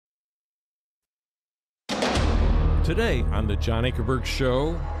Today on the John Ankerberg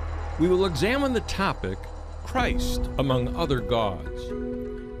Show, we will examine the topic, Christ among other gods.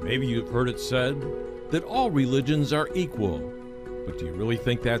 Maybe you've heard it said that all religions are equal, but do you really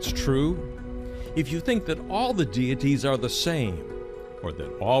think that's true? If you think that all the deities are the same, or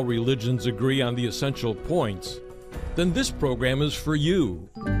that all religions agree on the essential points, then this program is for you.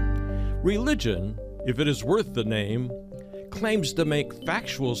 Religion, if it is worth the name, claims to make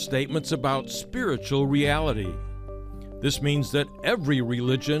factual statements about spiritual reality. This means that every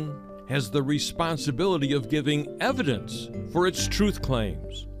religion has the responsibility of giving evidence for its truth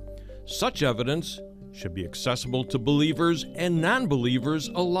claims. Such evidence should be accessible to believers and non-believers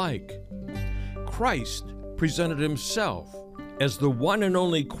alike. Christ presented himself as the one and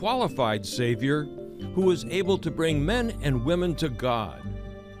only qualified Savior who is able to bring men and women to God.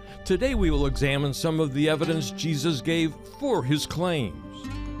 Today we will examine some of the evidence Jesus gave for his claims.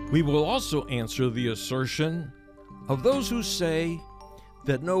 We will also answer the assertion of those who say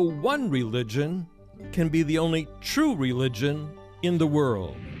that no one religion can be the only true religion in the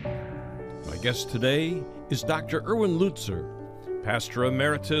world. My guest today is Dr. Erwin Lutzer, Pastor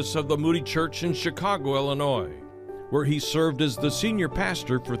Emeritus of the Moody Church in Chicago, Illinois, where he served as the senior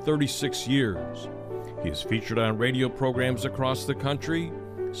pastor for 36 years. He is featured on radio programs across the country,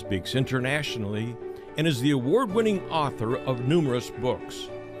 speaks internationally, and is the award-winning author of numerous books.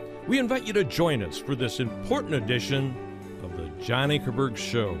 We invite you to join us for this important edition of the John Ankerberg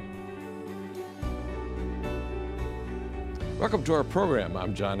Show. Welcome to our program.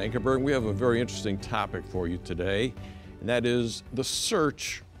 I'm John Ankerberg. We have a very interesting topic for you today, and that is the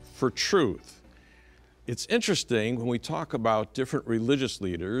search for truth. It's interesting when we talk about different religious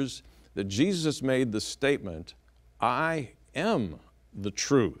leaders that Jesus made the statement, I am the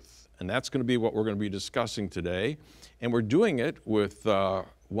truth. And that's going to be what we're going to be discussing today. And we're doing it with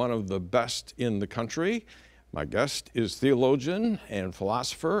one of the best in the country. My guest is theologian and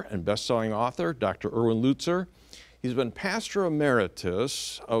philosopher and best-selling author, Dr. Erwin Lutzer. He's been pastor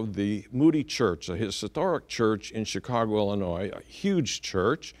emeritus of the Moody Church, a historic church in Chicago, Illinois, a huge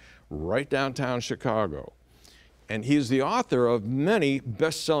church right downtown Chicago. And he's the author of many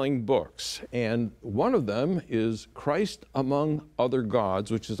best-selling books. And one of them is Christ Among Other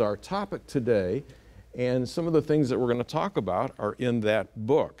Gods, which is our topic today. And some of the things that we're going to talk about are in that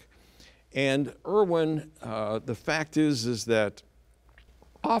book. And Erwin, the fact is that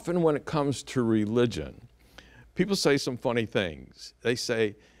often when it comes to religion, people say some funny things. They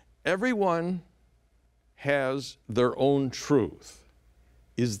say, everyone has their own truth.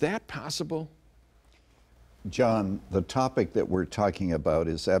 Is that possible? John, the topic that we're talking about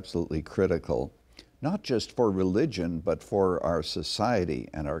is absolutely critical, not just for religion, but for our society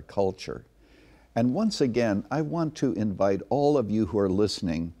and our culture. And once again, I want to invite all of you who are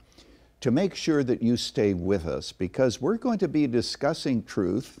listening to make sure that you stay with us, because we're going to be discussing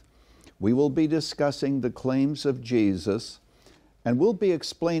truth. We will be discussing the claims of Jesus, and we'll be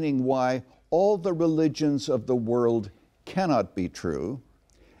explaining why all the religions of the world cannot be true.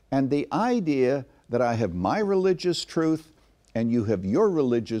 And the idea that I have my religious truth and you have your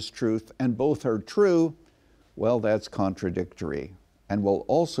religious truth and both are true, well, that's contradictory. And we'll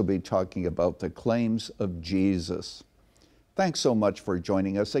also be talking about the claims of Jesus. Thanks so much for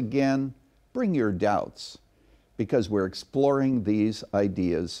joining us again. Bring your doubts, because we're exploring these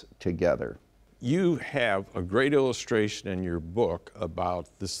ideas together. You have a great illustration in your book about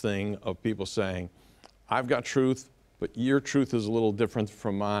this thing of people saying, I've got truth, but your truth is a little different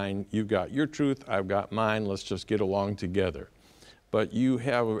from mine. You've got your truth, I've got mine, let's just get along together. But you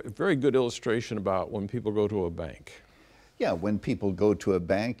have a very good illustration about when people go to a bank. Yeah, when people go to a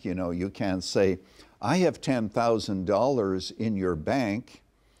bank, you know, you can't say, I have $10,000 in your bank,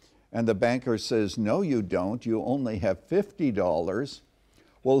 and the banker says, no, you don't, you only have $50.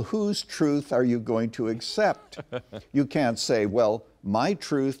 Well, whose truth are you going to accept? You can't say, well, my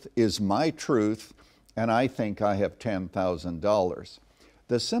truth is my truth, and I think I have $10,000.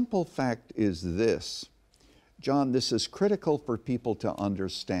 The simple fact is this, John, this is critical for people to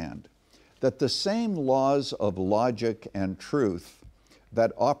understand, that the same laws of logic and truth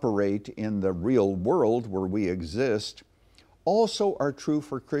that operate in the real world where we exist also are true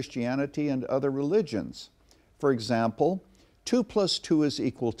for Christianity and other religions. For example, 2 + 2 is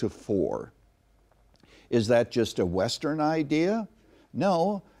equal to 4. Is that just a Western idea?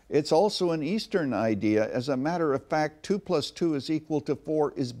 No, it's also an Eastern idea. As a matter of fact, 2 + 2 is equal to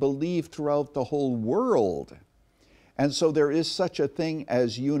 4 is believed throughout the whole world. And so there is such a thing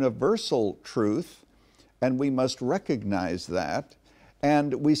as universal truth, and we must recognize that,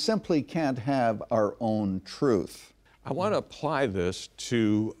 and we simply can't have our own truth. I want to apply this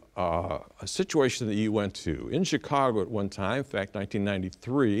to a situation that you went to. In Chicago at one time, in fact,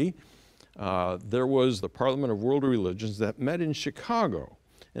 1993, there was the Parliament of World Religions that met in Chicago.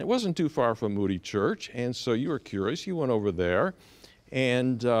 And it wasn't too far from Moody Church, and so you were curious. You went over there,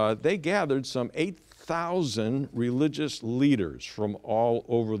 and they gathered some 8,000 religious leaders from all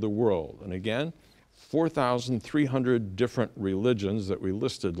over the world. And again, 4,300 different religions that we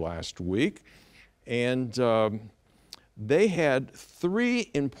listed last week. And they had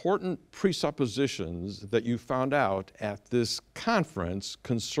three important presuppositions that you found out at this conference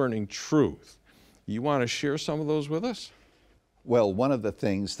concerning truth. You want to share some of those with us? Well, one of the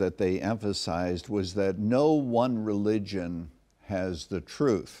things that they emphasized was that no one religion has the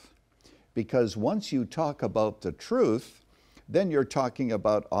truth. Because once you talk about the truth, then you're talking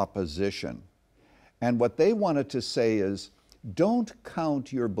about opposition. And what they wanted to say is, don't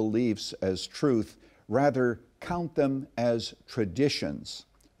count your beliefs as truth, rather count them as traditions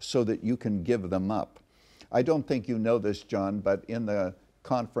so that you can give them up. I don't think you know this, John, but in the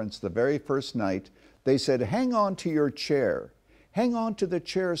conference, the very first night, they said, hang on to your chair. Hang on to the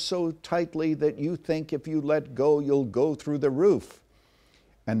chair so tightly that you think if you let go, you'll go through the roof.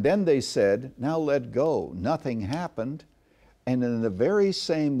 And then they said, now let go. Nothing happened. And in the very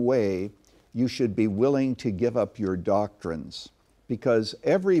same way, you should be willing to give up your doctrines, because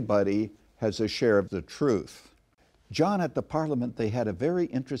everybody has a share of the truth. John, at the Parliament, they had a very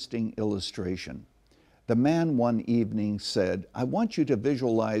interesting illustration. The man one evening said, I want you to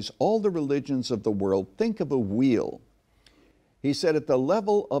visualize all the religions of the world. Think of a wheel. He said, at the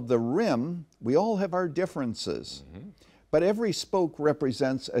level of the rim, we all have our differences, but every spoke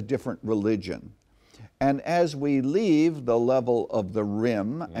represents a different religion. And as we leave the level of the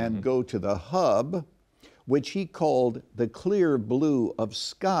rim and go to the hub, which he called the clear blue of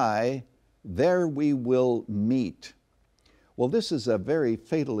sky, there we will meet. Well, this is a very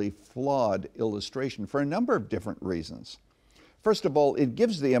fatally flawed illustration for a number of different reasons. First of all, it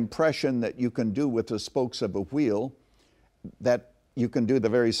gives the impression that you can do with the spokes of a wheel, that you can do the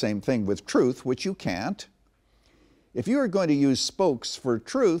very same thing with truth, which you can't. If you are going to use spokes for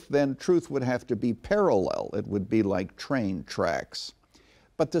truth, then truth would have to be parallel. It would be like train tracks.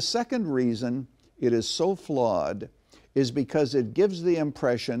 But the second reason it is so flawed is because it gives the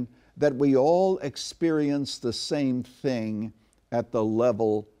impression that we all experience the same thing at the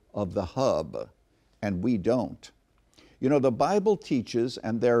level of the hub, and we don't. You know, the Bible teaches,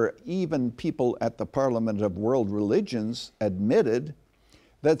 and there are even people at the Parliament of World Religions admitted,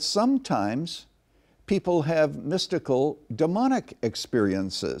 that sometimes people have mystical, demonic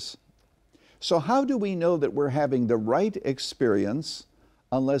experiences. So how do we know that we're having the right experience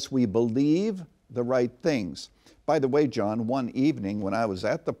unless we believe the right things? By the way, John, one evening when I was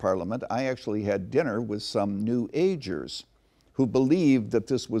at the Parliament, I actually had dinner with some New Agers who believed that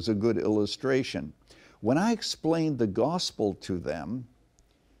this was a good illustration. When I explained the gospel to them,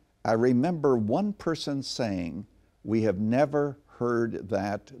 I remember one person saying, we have never heard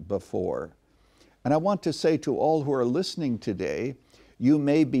that before. And I want to say to all who are listening today, you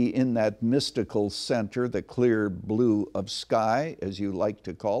may be in that mystical center, the clear blue of sky, as you like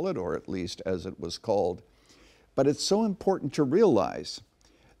to call it, or at least as it was called. But it's so important to realize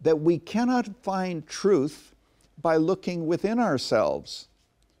that we cannot find truth by looking within ourselves.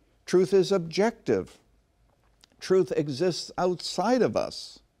 Truth is objective. Truth exists outside of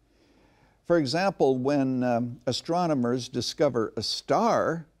us. For example, when astronomers discover a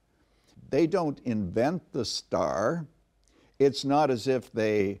star, they don't invent the star. It's not as if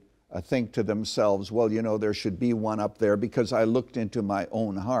they think to themselves, well, you know, there should be one up there because I looked into my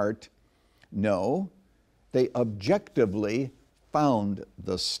own heart. No, they objectively found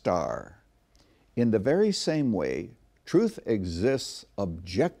the star. In the very same way, truth exists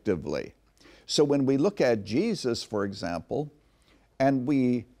objectively. So when we look at Jesus, for example, and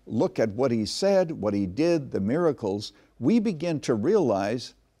we look at what he said, what he did, the miracles, we begin to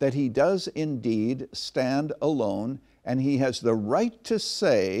realize that he does indeed stand alone, and he has the right to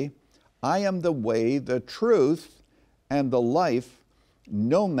say, I am the way, the truth, and the life.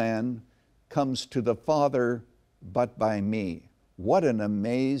 No man comes to the Father but by me. What an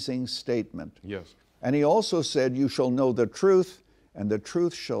amazing statement. Yes. And he also said, you shall know the truth, and the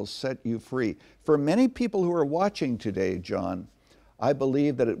truth shall set you free. For many people who are watching today, John, I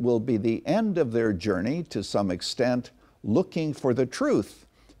believe that it will be the end of their journey to some extent, looking for the truth,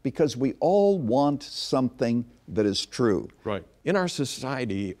 because we all want something that is true. Right. In our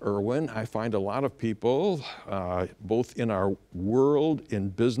society, Erwin, I find a lot of people, both in our world, in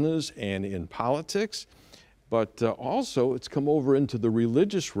business, and in politics, but also it's come over into the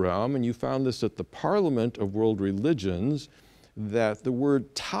religious realm, and you found this at the Parliament of World Religions, that the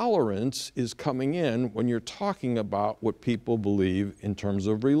word tolerance is coming in when you're talking about what people believe in terms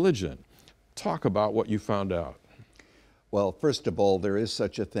of religion. Talk about what you found out. Well, first of all, there is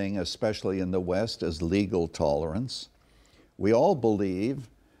such a thing, especially in the West, as legal tolerance. We all believe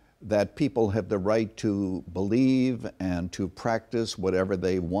that people have the right to believe and to practice whatever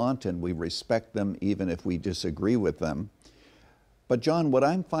they want, and we respect them even if we disagree with them. But John, what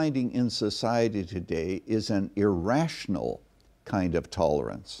I'm finding in society today is an irrational kind of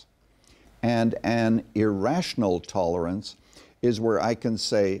tolerance. And an irrational tolerance is where I can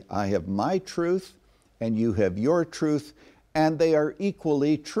say, I have my truth and you have your truth, and they are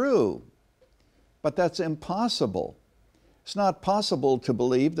equally true. But that's impossible. It's not possible to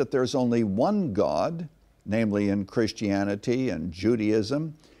believe that there's only one God, namely in Christianity and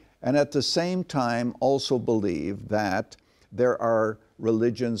Judaism, and at the same time also believe that there are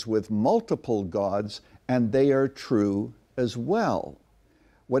religions with multiple gods, and they are true as well.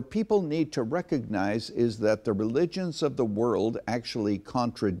 What people need to recognize is that the religions of the world actually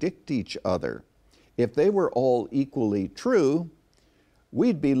contradict each other. If they were all equally true,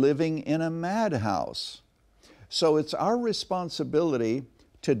 we'd be living in a madhouse. So it's our responsibility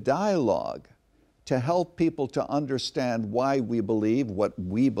to dialogue, to help people to understand why we believe what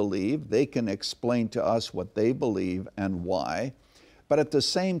we believe. They can explain to us what they believe and why. But at the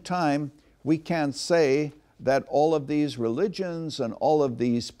same time, we can't say that all of these religions and all of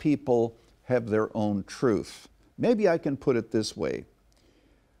these people have their own truth. Maybe I can put it this way.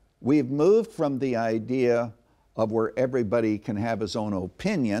 We've moved from the idea of where everybody can have his own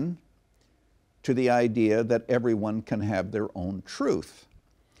opinion to the idea that everyone can have their own truth.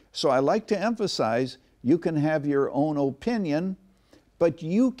 So I like to emphasize, you can have your own opinion, but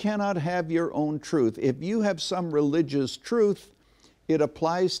you cannot have your own truth. If you have some religious truth, it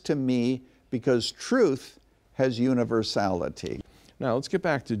applies to me because truth has universality. Now let's get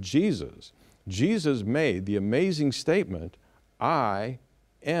back to Jesus. Jesus made the amazing statement, I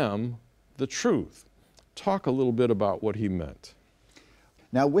am the truth. Talk a little bit about what he meant.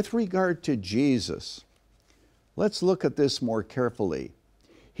 Now, with regard to Jesus, let's look at this more carefully.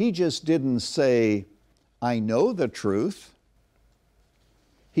 He just didn't say, I know the truth.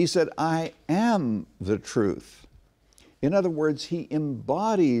 He said, I am the truth. In other words, he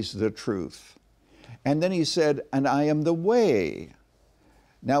embodies the truth. And then he said, and I am the way.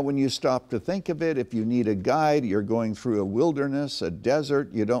 Now, when you stop to think of it, if you need a guide, you're going through a wilderness, a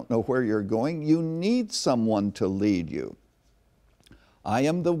desert, you don't know where you're going, you need someone to lead you. I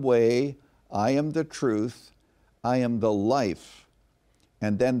am the way, I am the truth, I am the life.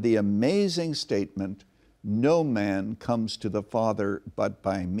 And then the amazing statement, no man comes to the Father but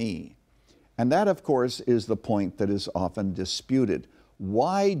by me. And that, of course, is the point that is often disputed.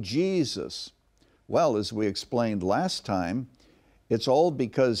 Why Jesus? Well, as we explained last time, it's all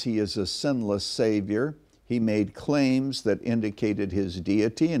because he is a sinless Savior. He made claims that indicated his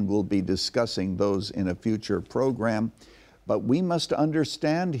deity, and we'll be discussing those in a future program. But we must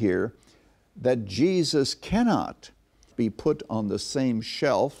understand here that Jesus cannot be put on the same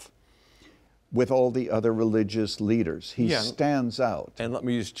shelf with all the other religious leaders. He stands out. And let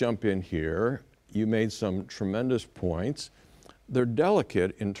me just jump in here. You made some tremendous points. They're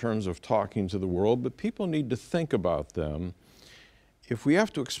delicate in terms of talking to the world, but people need to think about them. If we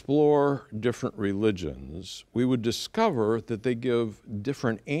have to explore different religions, we would discover that they give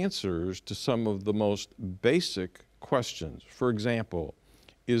different answers to some of the most basic questions. For example,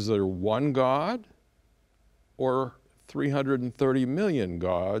 is there one God or 330 million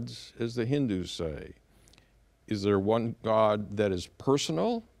gods, as the Hindus say? Is there one God that is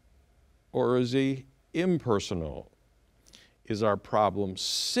personal, or is he impersonal? Is our problem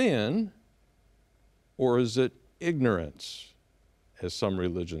sin, or is it ignorance, as some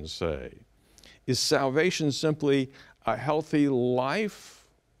religions say? Is salvation simply a healthy life,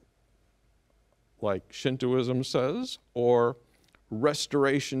 like Shintoism says, or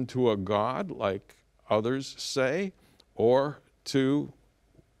restoration to a God, like others say, or to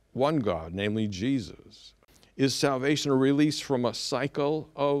one God, namely Jesus? Is salvation a release from a cycle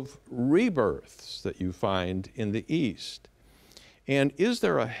of rebirths that you find in the East? And is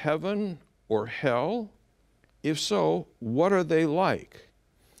there a heaven or hell? If so, what are they like?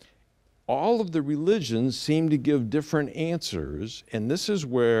 All of the religions seem to give different answers, and this is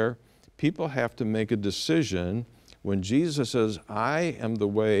where people have to make a decision. When Jesus says, I am the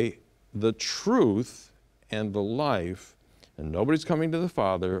way, the truth, and the life, and nobody's coming to the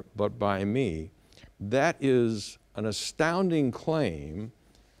Father but by me, that is an astounding claim,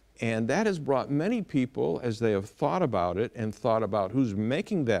 and that has brought many people, as they have thought about it and thought about who's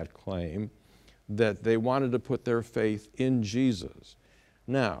making that claim, that they wanted to put their faith in Jesus.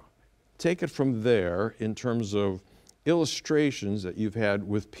 Now, take it from there in terms of illustrations that you've had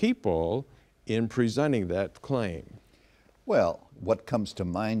with people in presenting that claim. Well, what comes to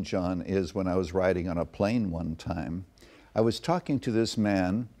mind, John, is when I was riding on a plane one time, I was talking to this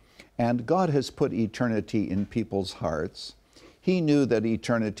man, and God has put eternity in people's hearts. He knew that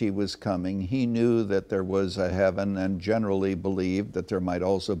eternity was coming. He knew that there was a heaven and generally believed that there might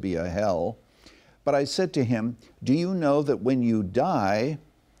also be a hell. But I said to him, do you know that when you die,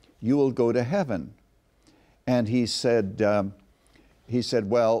 you will go to heaven? And he said,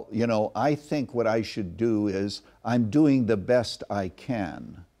 well, you know, I think what I should do is I'm doing the best I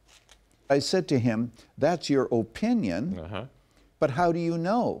can. I said to him, that's your opinion, but how do you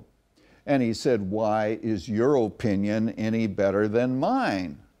know? And he said, why is your opinion any better than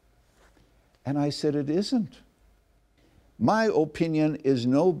mine? And I said, it isn't. My opinion is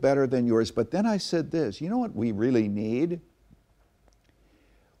no better than yours. But then I said this, you know what we really need?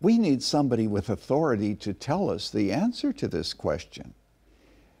 We need somebody with authority to tell us the answer to this question.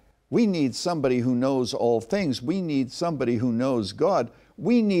 We need somebody who knows all things. We need somebody who knows God.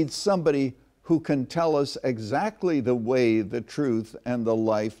 We need somebody who can tell us exactly the way, the truth, and the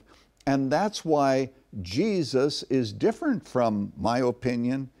life. And that's why Jesus is different from my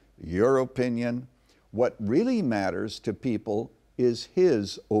opinion, your opinion. What really matters to people is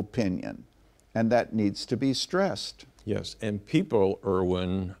His opinion, and that needs to be stressed. Yes, and people,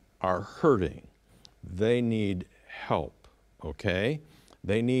 Erwin, are hurting. They need help, okay?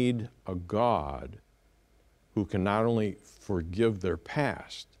 They need a God who can not only forgive their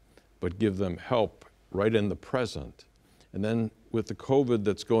past, but give them help right in the present. And then with the COVID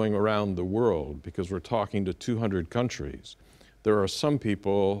that's going around the world, because we're talking to 200 countries, there are some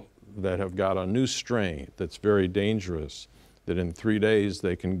people that have got a new strain that's very dangerous, that in 3 days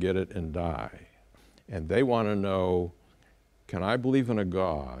they can get it and die. And they want to know, can I believe in a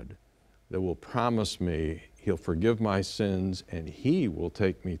God that will promise me He'll forgive my sins and He will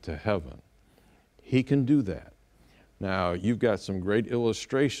take me to heaven? He can do that. Now, you've got some great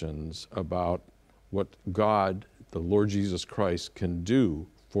illustrations about what God, the Lord Jesus Christ, can do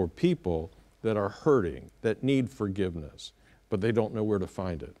for people that are hurting, that need forgiveness, but they don't know where to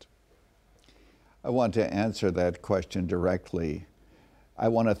find it. I want to answer that question directly. I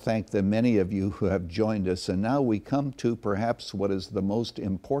want to thank the many of you who have joined us, and now we come to perhaps what is the most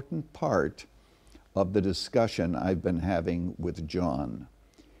important part of the discussion I've been having with John,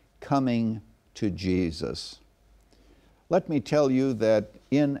 coming to Jesus. Let me tell you that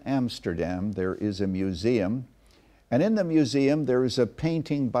in Amsterdam there is a museum, and in the museum there is a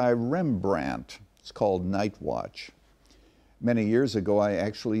painting by Rembrandt. It's called Night Watch. Many years ago I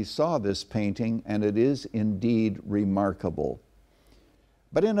actually saw this painting, and it is indeed remarkable.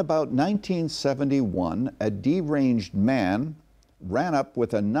 But in about 1971, a deranged man ran up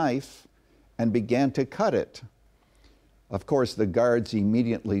with a knife and began to cut it. Of course, the guards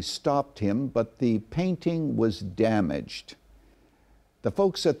immediately stopped him, but the painting was damaged. The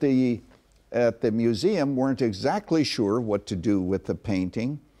folks at the museum weren't exactly sure what to do with the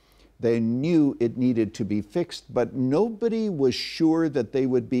painting. They knew it needed to be fixed, but nobody was sure that they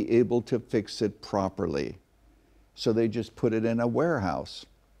would be able to fix it properly. So they just put it in a warehouse,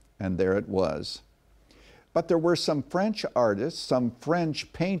 and there it was. But there were some French artists, some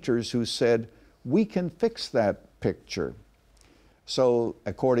French painters who said, we can fix that picture. So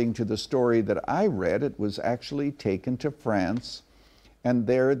according to the story that I read, it was actually taken to France, and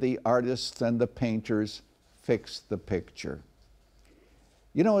there the artists and the painters fixed the picture.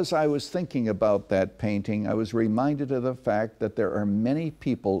 You know, as I was thinking about that painting, I was reminded of the fact that there are many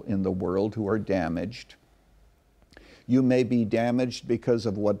people in the world who are damaged. You may be damaged because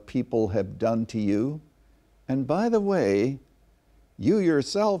of what people have done to you. And by the way, you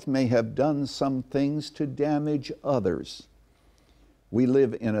yourself may have done some things to damage others. We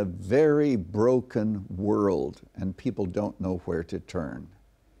live in a very broken world, and people don't know where to turn.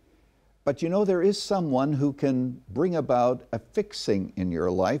 But you know, there is someone who can bring about a fixing in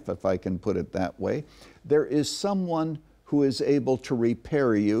your life, if I can put it that way. There is someone who is able to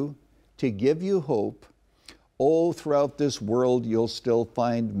repair you, to give you hope. Oh, throughout this world, you'll still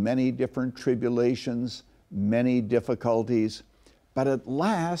find many different tribulations, many difficulties, but at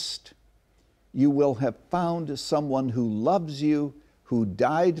last, you will have found someone who loves you, who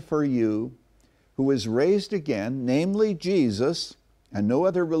died for you, who is raised again, namely Jesus, and no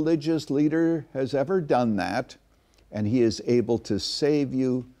other religious leader has ever done that, and He is able to save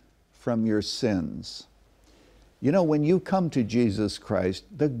you from your sins. You know, when you come to Jesus Christ,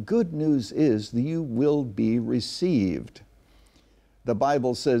 the good news is that you will be received. The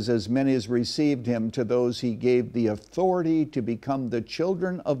Bible says, as many as received him, to those he gave the authority to become the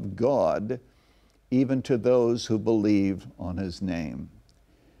children of God, even to those who believe on his name.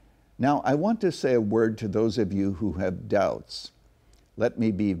 Now, I want to say a word to those of you who have doubts. Let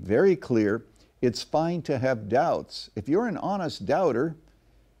me be very clear. It's fine to have doubts. If you're an honest doubter,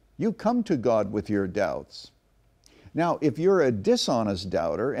 you come to God with your doubts. Now, if you're a dishonest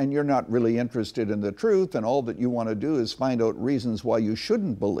doubter and you're not really interested in the truth and all that you want to do is find out reasons why you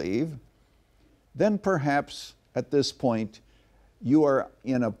shouldn't believe, then perhaps at this point you are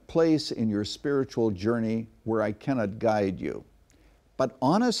in a place in your spiritual journey where I cannot guide you. But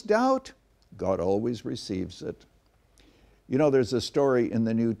honest doubt, God always receives it. You know, there's a story in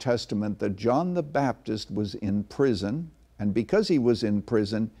the New Testament that John the Baptist was in prison, and because he was in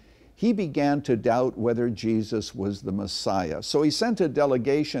prison, he began to doubt whether Jesus was the Messiah. So he sent a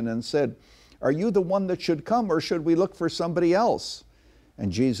delegation and said, "Are you the one that should come, or should we look for somebody else?"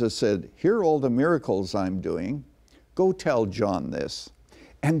 And Jesus said, "Hear all the miracles I'm doing. Go tell John this."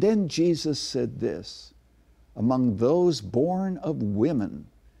 And then Jesus said this, "Among those born of women,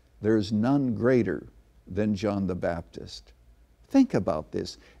 there is none greater than John the Baptist." Think about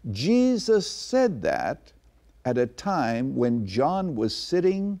this. Jesus said that at a time when John was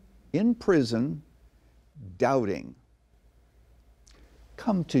sitting in prison, doubting.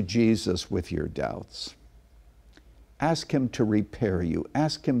 Come to Jesus with your doubts. Ask him to repair you.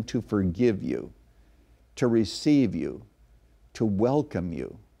 Ask him to forgive you, to receive you, to welcome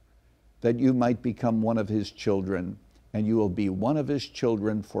you, that you might become one of his children, and you will be one of his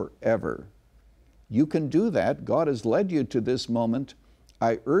children forever. You can do that. God has led you to this moment.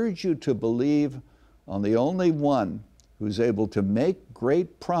 I urge you to believe on the only one who's able to make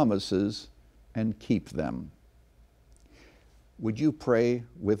great promises and keep them. Would you pray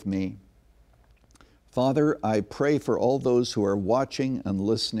with me? Father, I pray for all those who are watching and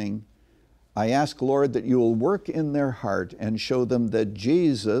listening. I ask, Lord, that you will work in their heart and show them that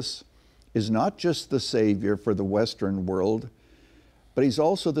Jesus is not just the Savior for the Western world, but he's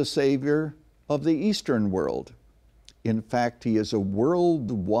also the Savior of the Eastern world. In fact, he is a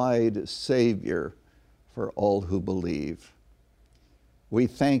worldwide Savior for all who believe. We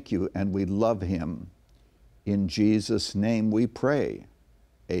thank you and we love him. In Jesus' name we pray.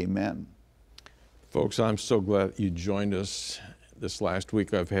 Amen. Folks, I'm so glad you joined us. This last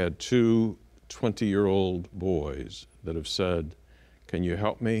week I've had two 20-year-old boys that have said, "Can you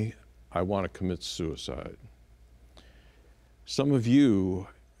help me? I want to commit suicide." Some of you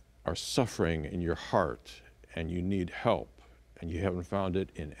are suffering in your heart and you need help, and you haven't found it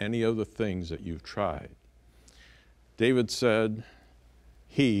in any of the things that you've tried. David said,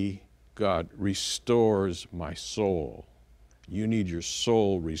 he, God, restores my soul. You need your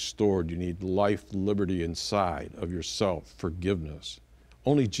soul restored. You need life, liberty inside of yourself, forgiveness.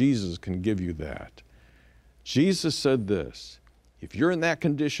 Only Jesus can give you that. Jesus said this, if you're in that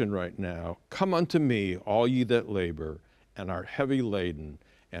condition right now, come unto me, all ye that labor and are heavy laden,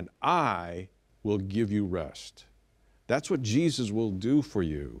 and I will give you rest. That's what Jesus will do for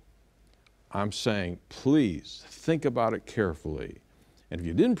you. I'm saying, please think about it carefully. And if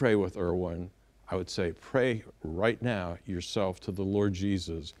you didn't pray with Erwin, I would say pray right now yourself to the Lord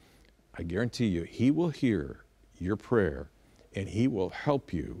Jesus. I guarantee you, he will hear your prayer and he will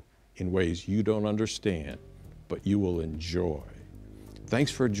help you in ways you don't understand, but you will enjoy.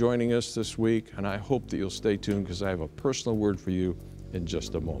 Thanks for joining us this week, and I hope that you'll stay tuned because I have a personal word for you in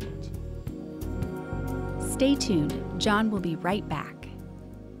just a moment. Stay tuned. John will be right back.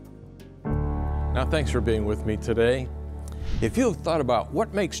 Now, thanks for being with me today. If you have thought about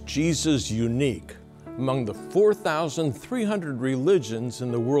what makes Jesus unique among the 4,300 religions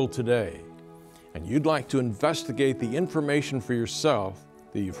in the world today, and you'd like to investigate the information for yourself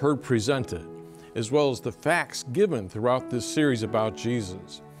that you've heard presented, as well as the facts given throughout this series about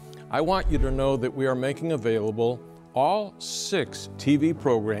Jesus, I want you to know that we are making available all 6 TV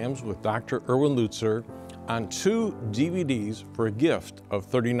programs with Dr. Erwin Lutzer on 2 DVDs for a gift of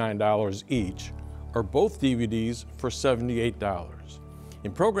 $39 each, or both DVDs for $78.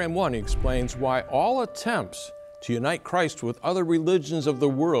 In Program 1, he explains why all attempts to unite Christ with other religions of the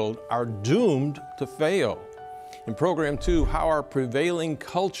world are doomed to fail. In Program 2, how our prevailing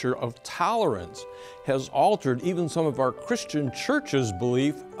culture of tolerance has altered even some of our Christian churches'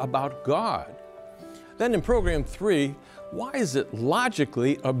 belief about God. Then in Program 3, why is it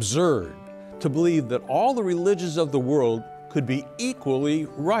logically absurd to believe that all the religions of the world could be equally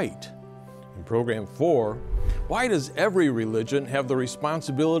right? In Program 4, why does every religion have the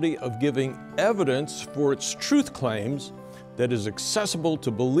responsibility of giving evidence for its truth claims that is accessible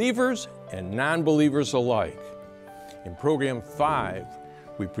to believers and non-believers alike? In Program 5,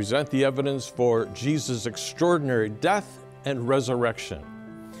 we present the evidence for Jesus' extraordinary death and resurrection.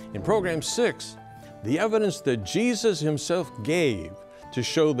 In Program 6, the evidence that Jesus himself gave to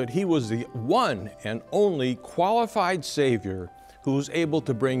show that he was the one and only qualified Savior who was able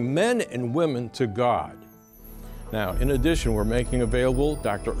to bring men and women to God. Now, in addition, we're making available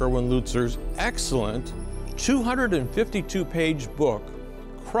Dr. Erwin Lutzer's excellent 252-page book,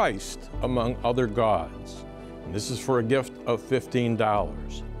 Christ Among Other Gods. And this is for a gift of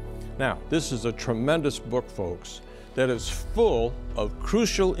 $15. Now, this is a tremendous book, folks, that is full of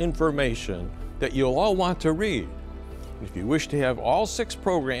crucial information that you'll all want to read. If you wish to have all 6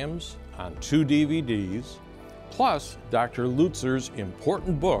 programs on 2 DVDs, plus Dr. Lutzer's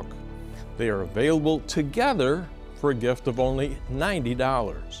important book, they are available together for a gift of only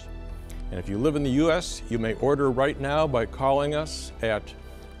 $90. And if you live in the U.S., you may order right now by calling us at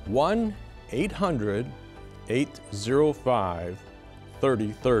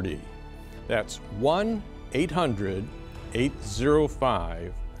 1-800-805-3030. That's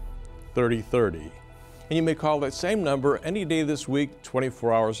 1-800-805-3030. And you may call that same number any day this week,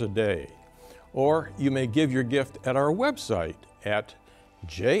 24 hours a day. Or you may give your gift at our website at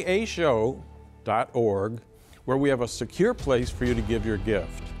jashow.org, where we have a secure place for you to give your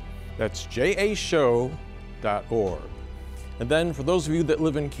gift. That's jashow.org. And then for those of you that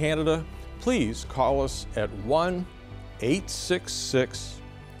live in Canada, please call us at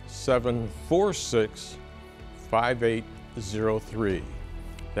 1-866-746-5803.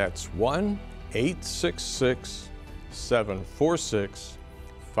 That's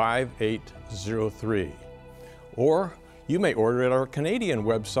 1-866-746-5803. Or you may order at our Canadian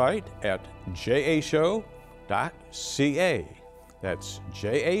website at jashow.ca. That's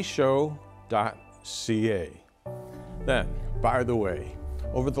jashow.ca. Then, by the way,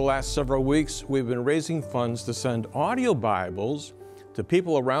 over the last several weeks, we've been raising funds to send audio Bibles to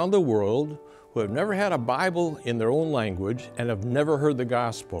people around the world who have never had a Bible in their own language and have never heard the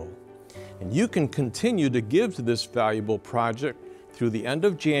gospel. And you can continue to give to this valuable project through the end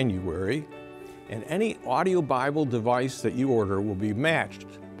of January, and any audio Bible device that you order will be matched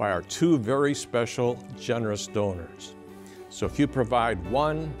by our 2 very special, generous donors. So if you provide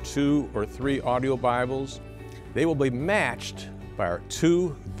 1, 2, or 3 audio Bibles, they will be matched by our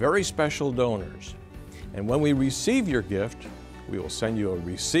 2 very special donors. And when we receive your gift, we will send you a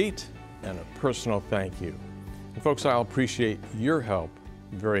receipt and a personal thank you. And folks, I'll appreciate your help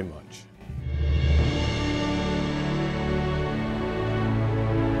very much.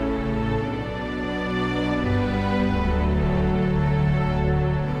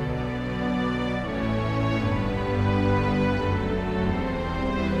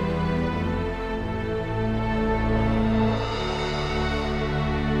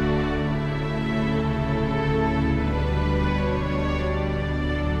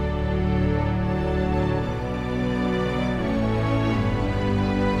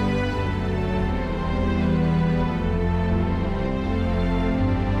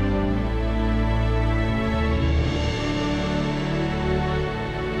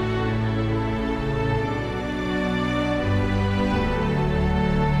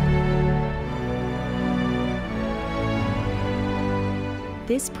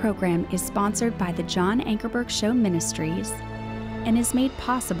 This program is sponsored by the John Ankerberg Show Ministries and is made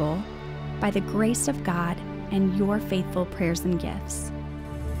possible by the grace of God and your faithful prayers and gifts.